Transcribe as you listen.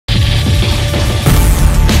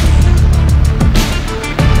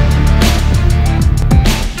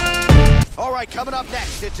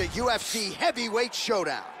Folks, it's a UFC heavyweight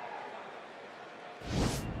showdown.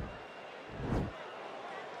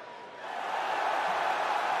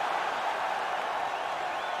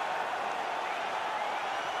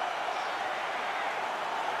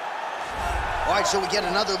 All right, so we get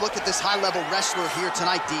another look at this high-level wrestler here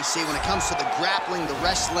tonight, DC. When it comes to the grappling, the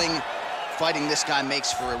wrestling, fighting this guy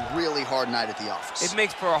makes for a really hard night at the office. It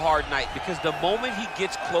makes for a hard night because the moment he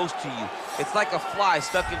gets close to you, it's like a fly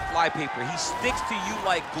stuck in flypaper. He sticks to you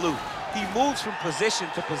like glue. He moves from position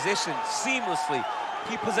to position seamlessly.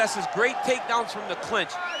 He possesses great takedowns from the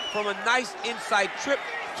clinch, from a nice inside trip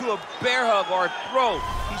to a bear hug or a throw.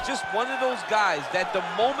 He's just one of those guys that the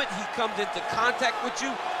moment he comes into contact with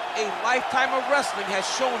you, a lifetime of wrestling has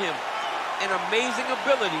shown him an amazing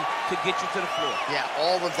ability to get you to the floor. Yeah,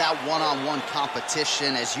 all of that one-on-one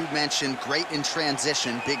competition, as you mentioned, great in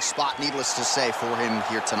transition. Big spot, needless to say, for him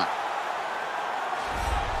here tonight.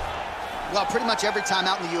 Well, pretty much every time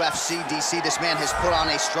out in the UFC, DC, this man has put on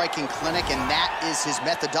a striking clinic, and that is his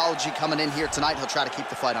methodology coming in here tonight. He'll try to keep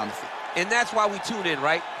the fight on the feet. And that's why we tune in,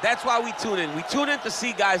 right? That's why we tune in. We tune in to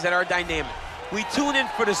see guys that are dynamic. We tune in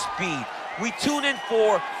for the speed. We tune in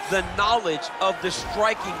for the knowledge of the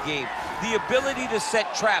striking game, the ability to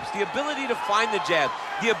set traps, the ability to find the jab,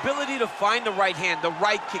 the ability to find the right hand, the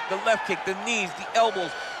right kick, the left kick, the knees, the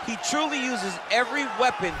elbows. He truly uses every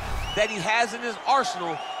weapon that he has in his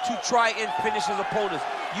arsenal to try and finish his opponents.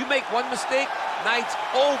 You make one mistake, night's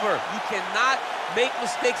over. You cannot make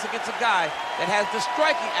mistakes against a guy that has the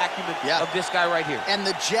striking acumen of this guy right here. And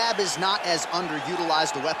the jab is not as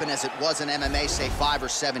underutilized a weapon as it was in MMA, say, 5 or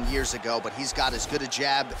 7 years ago, but he's got as good a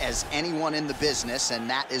jab as anyone in the business, and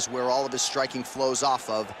that is where all of his striking flows off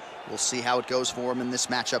of. We'll see how it goes for him in this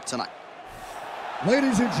matchup tonight.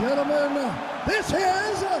 Ladies and gentlemen, this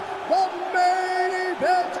is the main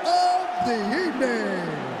event of the evening.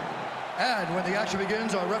 And when the action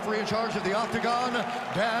begins, our referee in charge of the Octagon,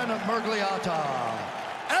 Dan Murgliata.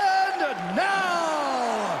 And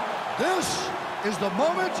now, this is the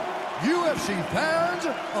moment UFC fans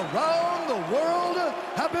around the world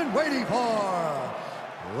have been waiting for.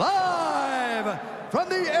 Live from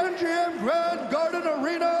the MGM Grand Garden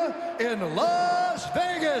Arena in Las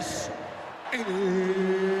Vegas. It's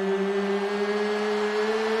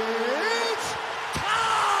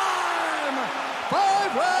time!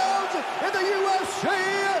 5 rounds in the UFC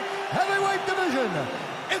heavyweight division.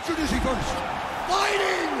 Introducing first,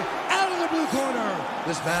 fighting out of the blue corner.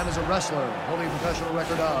 This man is a wrestler holding a professional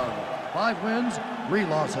record of 5 wins, 3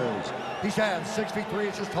 losses. He stands 6 feet 3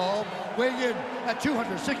 inches tall, weighing in at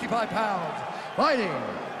 265 pounds. Fighting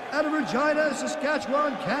out of Regina,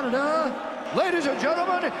 Saskatchewan, Canada. Ladies and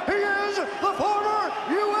gentlemen, he is the former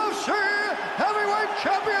UFC heavyweight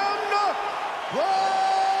champion,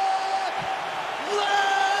 Brock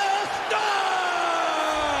Lesnar!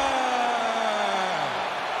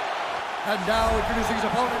 And now introducing his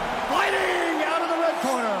opponent, fighting out of the red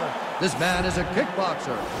corner. This man is a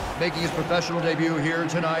kickboxer, making his professional debut here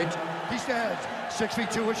tonight. He stands 6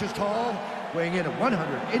 feet 2 inches tall, weighing in at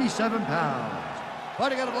 187 pounds.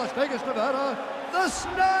 Fighting out of Las Vegas, Nevada, the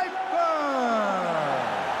Sniper!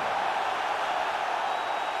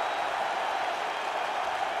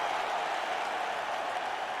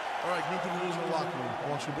 All right, group of rules in the locker room. I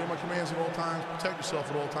want you to obey my commands at all times, protect yourself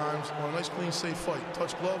at all times. I want a nice, clean, safe fight.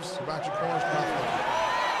 Touch gloves, back your corners, not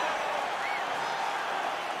fight.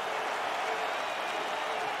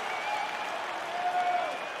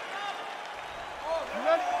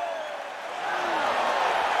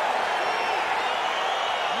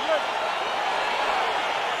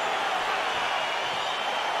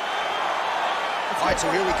 All right,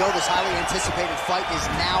 so here we go. This highly anticipated fight is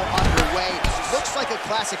now underway. Looks like a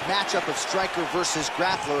classic matchup of striker versus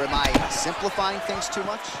grappler. Am I simplifying things too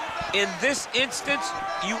much? In this instance,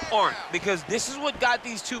 you aren't, because this is what got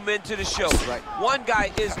these two men to the show. Right. One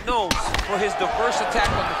guy is known for his diverse attack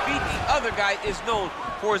on the feet. The other guy is known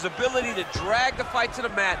for his ability to drag the fight to the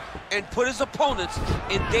mat and put his opponents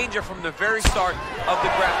in danger from the very start of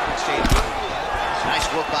the grappling exchange. Nice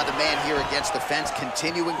work by the man here against the fence,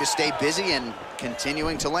 continuing to stay busy and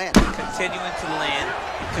continuing to land. Continuing to land,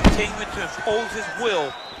 continuing to impose his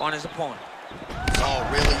will on his opponent. Oh,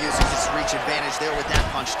 really using his reach advantage there with that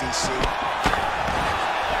punch, DC.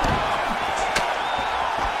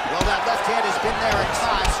 Well, that left hand has been there at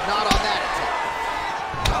times, not on that attack.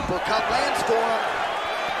 Uppercut lands for him.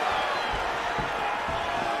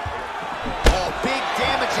 Oh, big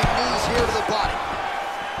damaging knees here to the body.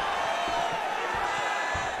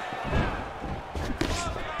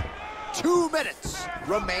 Two minutes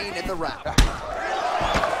remain in the round.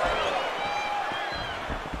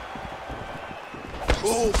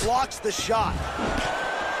 Ooh, blocks the shot.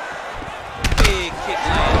 Big kick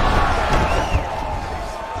lands.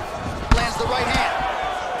 Lands the right hand.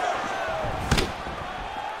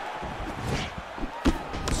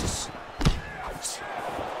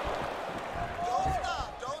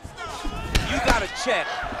 You gotta check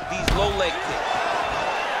these low leg kicks.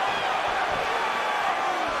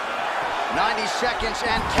 90 seconds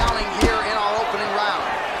and counting here in our opening round.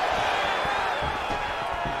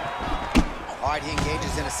 All right, he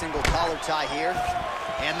engages in a single collar tie here,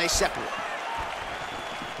 and they separate.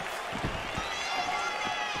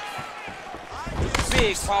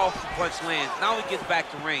 Big, powerful punch lands. Now he gets back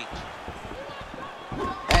to range.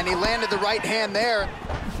 And he landed the right hand there.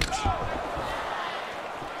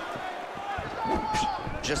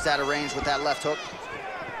 Just out of range with that left hook.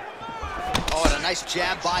 Oh, and a nice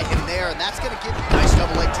jab by him there, and that's going to give nice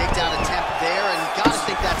double leg takedown attempt there, and you got to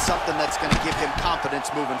think that's something that's going to give him confidence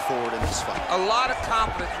moving forward in this fight. A lot of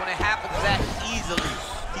confidence when it happens that easily.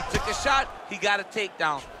 He took a shot, he got a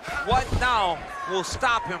takedown. What now will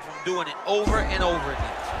stop him from doing it over and over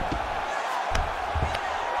again?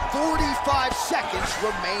 45 seconds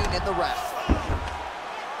remain in the round.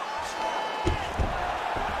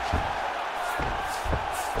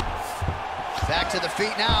 Back to the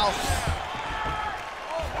feet now.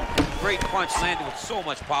 Great punch landed with so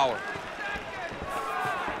much power.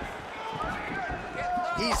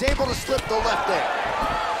 He's able to slip the left there.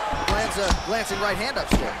 Lands a glancing right hand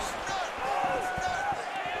upstairs.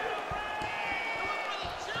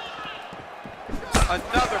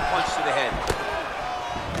 Another punch to the head.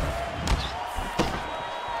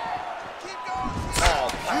 Oh,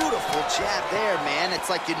 beautiful jab there, man. It's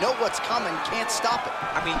like you know what's coming, can't stop it.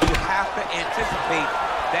 I mean, you have to anticipate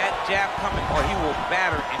that jab coming or he will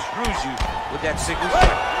batter and bruise you with that single strike.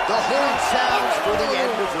 The horn sounds for the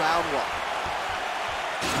end of round one.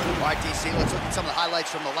 All right, DC, let's look at some of the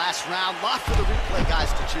highlights from the last round. Lots for the replay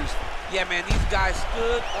guys to choose from. Yeah, man, these guys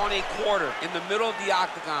stood on a quarter in the middle of the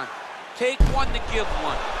octagon. Take one to give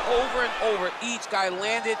one. Over and over, each guy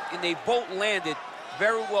landed, and they both landed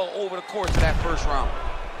very well over the course of that first round.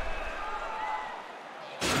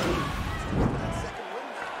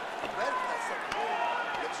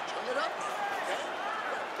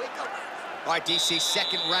 All right, DC,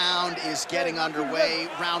 second round is getting underway.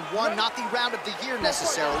 Round one, not the round of the year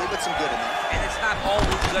necessarily, but some good in there. And it's not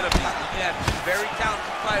always going to be. You have very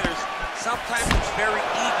talented fighters. Sometimes it's very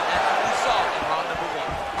even. That's what we saw in round number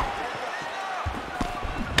one.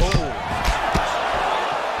 Oh.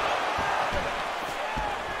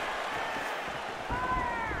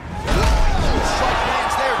 Strike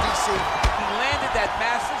lands there, DC. He landed that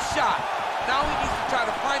massive shot. Now he needs to try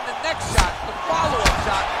to find the next shot, the follow-up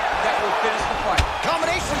shot that will finish the fight.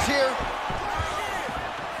 Combinations here.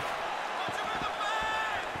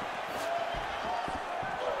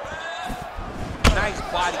 Nice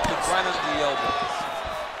body kick right under the elbow.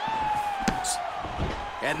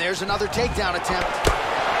 And there's another takedown attempt.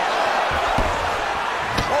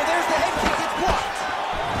 Oh, there's the head kick. It's blocked.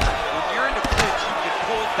 When you're in the clinch, you can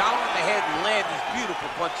pull down on the head and land these beautiful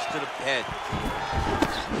punches to the head.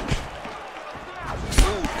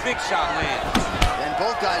 Ooh, big shot lands. And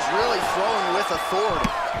both guys really throwing with authority.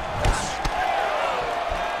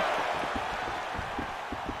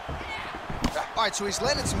 All right, so he's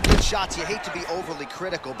landed some good shots. You hate to be overly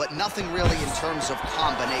critical, but nothing really in terms of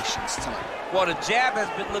combinations tonight. Well, the jab has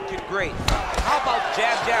been looking great. How about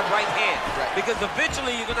jab, jab, right hand? Right. Because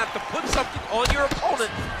eventually you're going to have to put something on your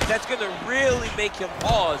opponent that's going to really make him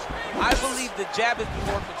pause. I believe the jab has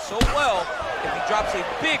been working so well, if he drops a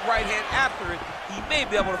big right hand after it, he may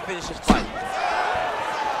be able to finish his fight.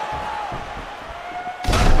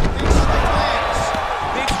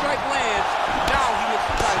 Big strike lands. Now he looks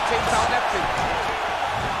to try to take down that finish.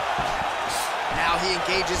 Now he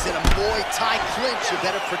engages in a Muay Thai clinch. You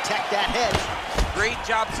better protect that head. Great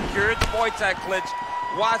job securing the Muay Thai clinch.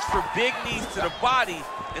 Watch for big knees to the body,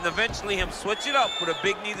 and eventually him switch it up with a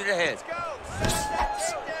big knee to the head.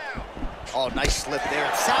 Oh, nice slip there.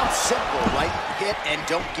 It sounds simple, right? Hit and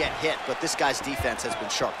don't get hit, but this guy's defense has been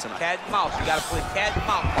sharp tonight. Cat and mouse. You got to play cat and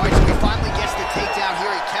mouse. All right, so he finally gets the takedown here.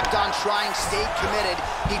 He kept on trying, stayed committed.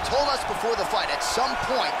 He told us before the fight, at some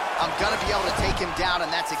point, I'm going to be able to take him down, and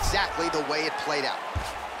that's exactly the way it played out.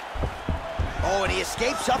 Oh, and he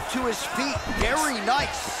escapes up to his feet. Very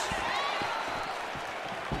nice.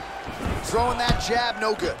 Throwing that jab,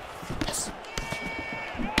 no good.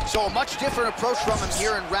 So a much different approach from him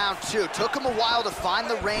here in round two. Took him a while to find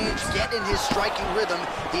the range, get in his striking rhythm.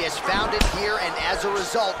 He has found it here, and as a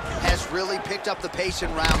result, has really picked up the pace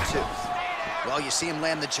in round two. Well, you see him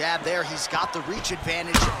land the jab there. He's got the reach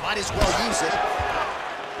advantage. Might as well use it.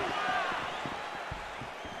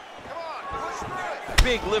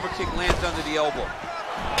 Big liver kick lands under the elbow.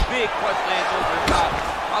 Big punch lands over the top.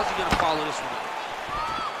 How's he gonna follow this one up?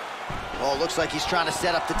 Oh, looks like he's trying to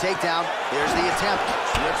set up the takedown. There's the attempt.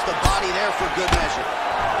 Rips the body there for good measure.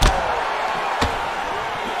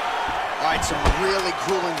 All right, some really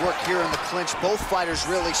grueling work here in the clinch. Both fighters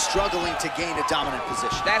really struggling to gain a dominant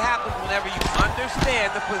position. That happens whenever you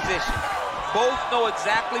understand the position. Both know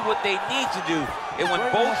exactly what they need to do. And when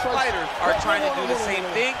both fighters are trying to do the same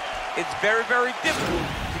thing, it's very, very difficult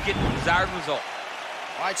to get the desired result.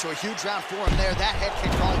 All right, so a huge round for him there. That head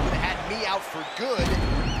kick probably would have had me out for good.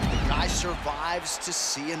 The guy survives to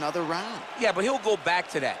see another round. Yeah, but he'll go back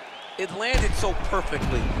to that. It landed so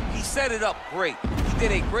perfectly. He set it up great. He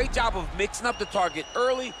did a great job of mixing up the target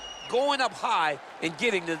early, going up high, and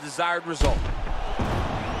getting the desired result.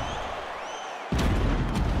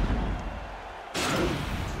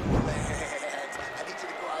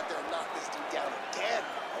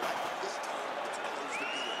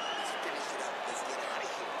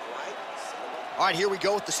 All right, here we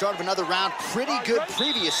go with the start of another round. Pretty good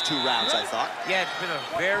previous 2 rounds, I thought. Yeah, it's been a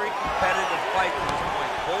very competitive fight to this point.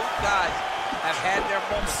 Both guys have had their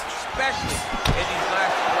moments, especially in these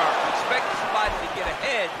last 2 rounds. We expected somebody to get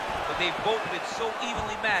ahead, but they've both been so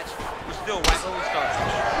evenly matched. We're still right where we started.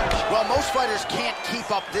 Well, most fighters can't keep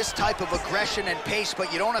up this type of aggression and pace, but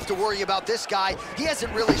you don't have to worry about this guy. He hasn't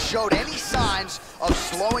really showed any signs of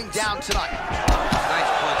slowing down tonight. Nice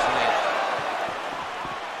punch there.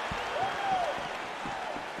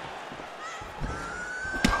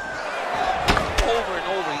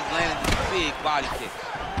 Body kick.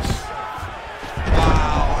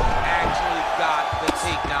 Wow, actually got the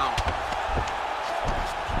takedown.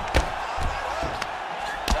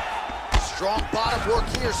 Strong bottom work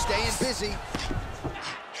here, staying busy.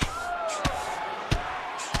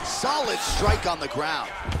 Solid strike on the ground.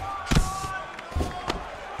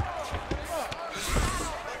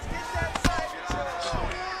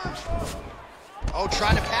 Oh,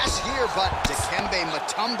 trying to pass here, but Dikembe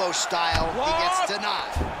Mutombo style, he gets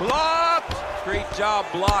denied. Blocked! Great job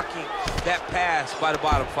blocking that pass by the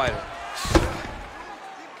bottom fighter.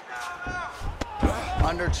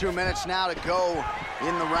 Under 2 minutes now to go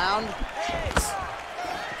in the round.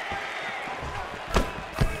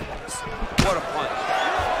 What a punch.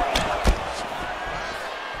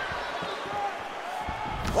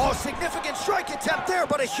 Oh, significant strike attempt there,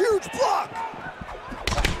 but a huge block.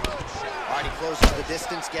 All right, he closes the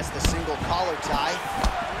distance, gets the single collar tie.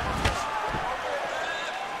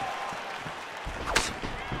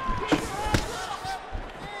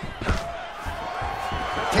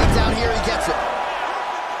 Takedown here, he gets it.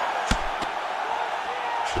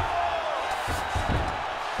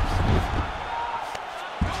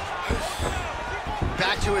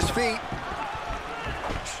 Back to his feet.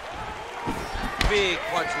 Big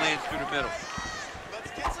punch lands through the middle.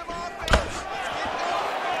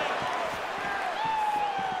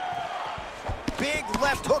 Big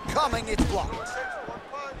left hook coming, it's blocked.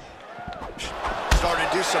 Starting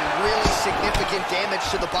to do some really significant damage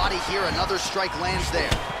to the body here. Another strike lands there.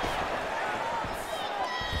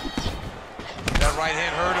 That right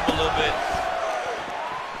hand hurt him a little bit.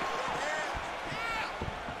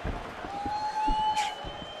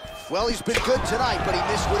 Well, he's been good tonight, but he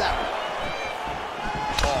missed with that one.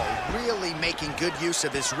 Oh, really making good use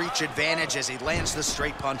of his reach advantage as he lands the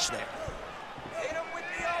straight punch there.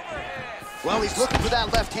 Well, he's looking for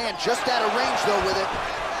that left hand, just out of range, though, with it.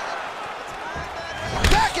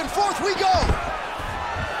 Back and forth we go!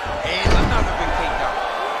 And another big takedown.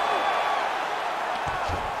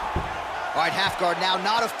 All right, half guard now.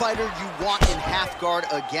 Not a fighter you want in half guard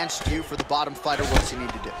against you. For the bottom fighter, what's he need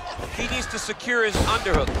to do? He needs to secure his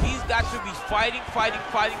underhook. He's got to be fighting for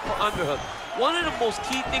underhook. One of the most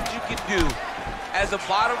key things you can do as a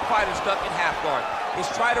bottom fighter stuck in half guard is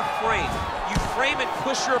try to frame. You frame and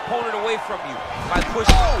push your opponent away from you by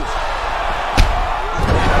pushing. Oh!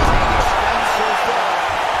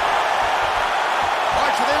 All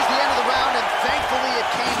right, so there's the end of the round, and thankfully it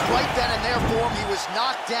came right then and there for him. He was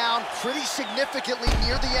knocked down pretty significantly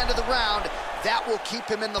near the end of the round. That will keep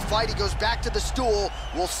him in the fight. He goes back to the stool.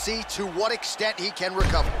 We'll see to what extent he can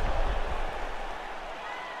recover.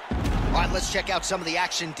 All right, let's check out some of the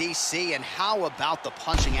action, DC, and how about the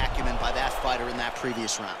punching acumen by that fighter in that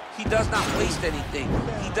previous round? He does not waste anything.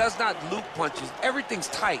 He does not loop punches. Everything's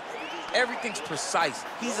tight. Everything's precise.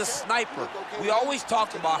 He's a sniper. We always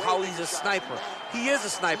talk about how he's a sniper. He is a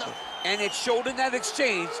sniper, and it showed in that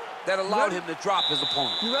exchange that allowed him to drop his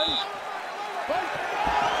opponent. You ready? Fight.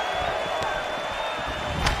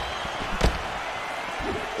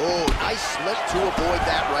 Oh, nice slip to avoid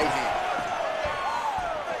that right hand.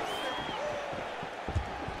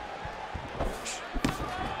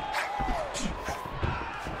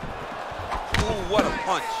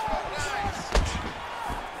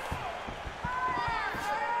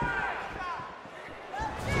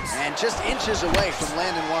 And just inches away from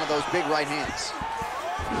landing one of those big right hands.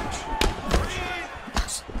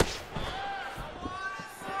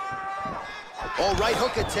 Oh, right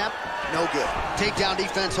hook attempt, no good. Takedown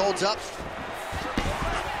defense holds up.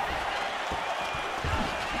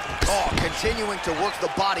 Oh, continuing to work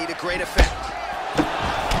the body to great effect.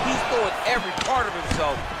 He's throwing every part of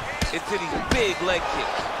himself into these big leg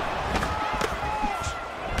kicks.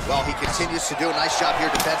 Well, he continues to do a nice job here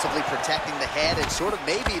defensively, protecting the head and sort of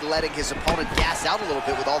maybe letting his opponent gas out a little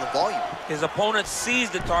bit with all the volume. His opponent sees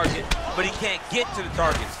the target, but he can't get to the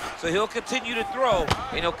target. So he'll continue to throw,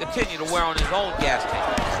 and he'll continue to wear on his own gas tank.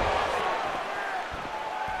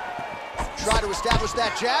 Try to establish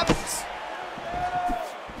that jab.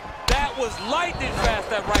 That was lightning fast,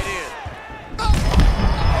 that right hand.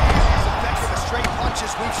 As effective as straight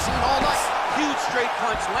punches we've seen all night. Huge straight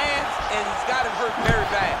punch lands, and he's got him hurt very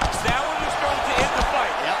bad. That one is going to end the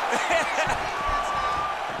fight. Yep.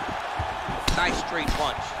 Nice straight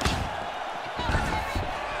punch.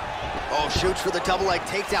 Oh, shoots for the double leg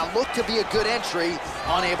takedown. Looked to be a good entry,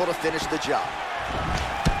 unable to finish the job.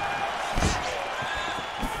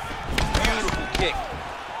 Beautiful kick.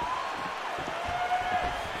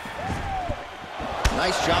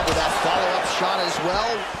 Nice job with that follow-up shot as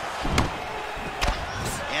well.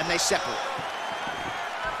 And they separate.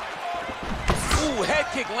 Ooh, head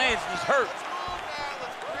kick lands, and he's hurt.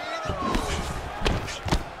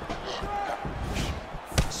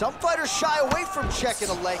 Some fighters shy away from checking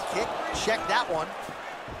a leg kick. Check that one.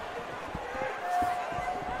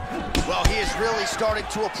 Well, he is really starting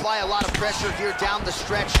to apply a lot of pressure here down the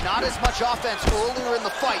stretch. Not as much offense earlier in the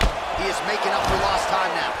fight. He is making up for lost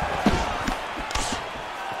time now.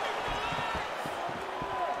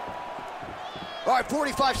 All right,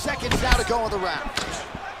 45 seconds now to go in the round.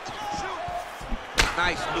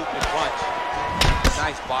 Nice looping punch.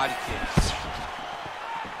 Nice body kick.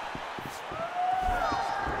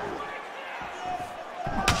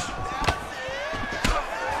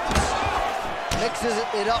 Mixes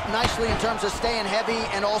it up nicely in terms of staying heavy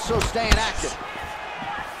and also staying active.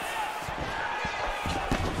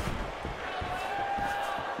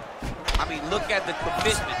 I mean, look at the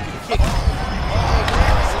commitment to kick.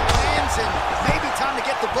 And maybe time to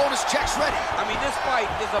get the bonus checks ready. I mean, this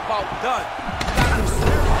fight is about done. Now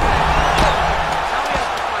he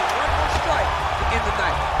has to find one more strike to end the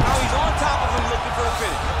night. Now he's on top of him looking for the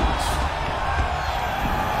finish.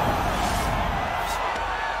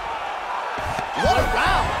 What a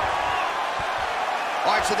round!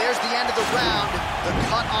 All right, so there's the end of the round. The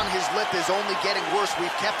cut on his lip is only getting worse.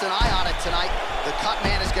 We've kept an eye on it tonight. The cut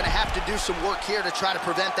man is going to have to do some work here to try to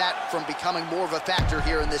prevent that from becoming more of a factor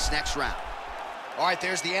here in this next round. All right,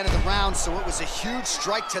 there's the end of the round. So it was a huge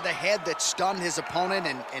strike to the head that stunned his opponent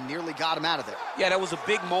and nearly got him out of there. Yeah, that was a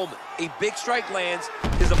big moment. A big strike lands.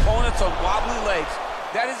 His opponent's on wobbly legs.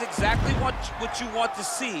 That is exactly what you want to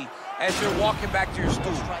see as you're walking back to your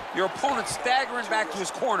stool. Your opponent staggering back to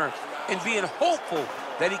his corner and being hopeful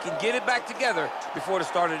that he can get it back together before the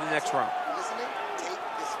start of the next round.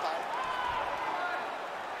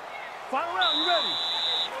 Final round, you ready?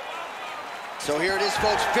 So here it is,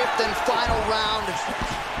 folks, fifth and final round.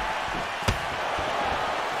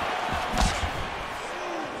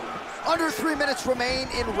 Under 3 minutes remain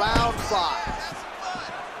in round 5.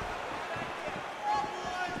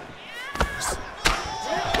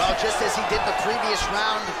 Well, just as he did the previous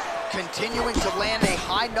round, continuing to land a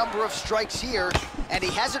high number of strikes here, and he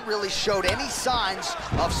hasn't really showed any signs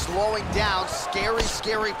of slowing down. Scary,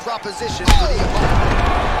 scary proposition for the opponent.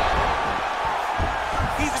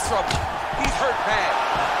 He's in trouble. He's hurt bad.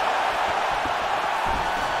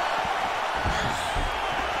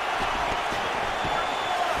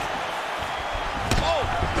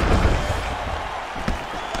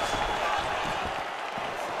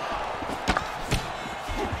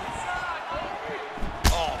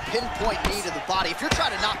 Pinpoint knee to the body. If you're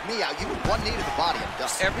trying to knock me out, you need one knee to the body, I'm done.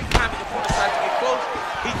 Every time his opponent tries to get close,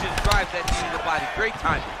 he just drives that knee to the body. Great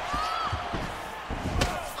timing.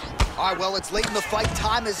 All right, well, it's late in the fight.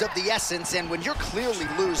 Time is of the essence, and when you're clearly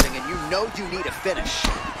losing and you know you need a finish,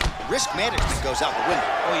 risk management goes out the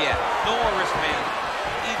window. Oh, yeah. No more risk management.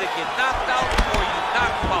 Either get knocked out or you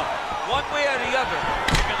knock him out. One way or the other,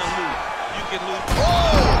 you're going to lose. You can lose.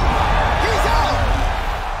 Oh! He's out!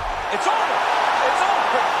 It's over. It's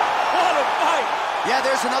over. What a fight. Yeah,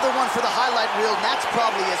 there's another one for the highlight reel, and that's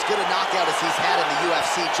probably as good a knockout as he's had in the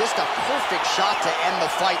UFC. Just a perfect shot to end the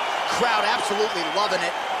fight. Crowd absolutely loving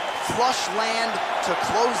it. Flush land to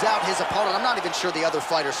close out his opponent. I'm not even sure the other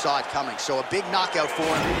fighter saw it coming, so a big knockout for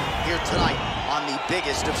him here tonight on the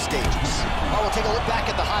biggest of stages. Well, we'll take a look back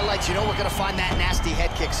at the highlights. You know we're going to find that nasty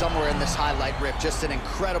head kick somewhere in this highlight rip. Just an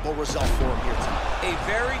incredible result for him here tonight. A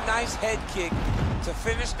very nice head kick to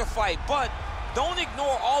finish the fight, but don't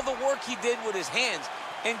ignore all the work he did with his hands,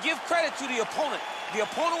 and give credit to the opponent. The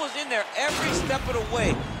opponent was in there every step of the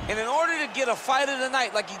way, and in order to get a fight of the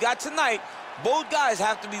night like you got tonight, both guys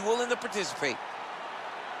have to be willing to participate.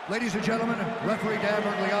 Ladies and gentlemen, referee Dan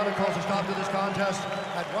Bergliano calls a stop to this contest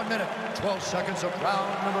at 1 minute, 12 seconds of round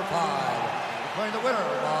number 5. Declaring the winner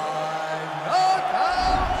by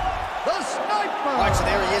knockout, the Sniper! All right, so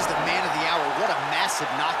there he is, the man of the hour. What a massive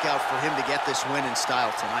knockout for him to get this win in style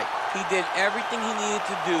tonight. He did everything he needed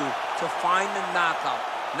to do to find the knockout.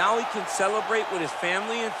 Now he can celebrate with his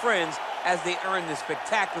family and friends as they earn this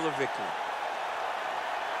spectacular victory.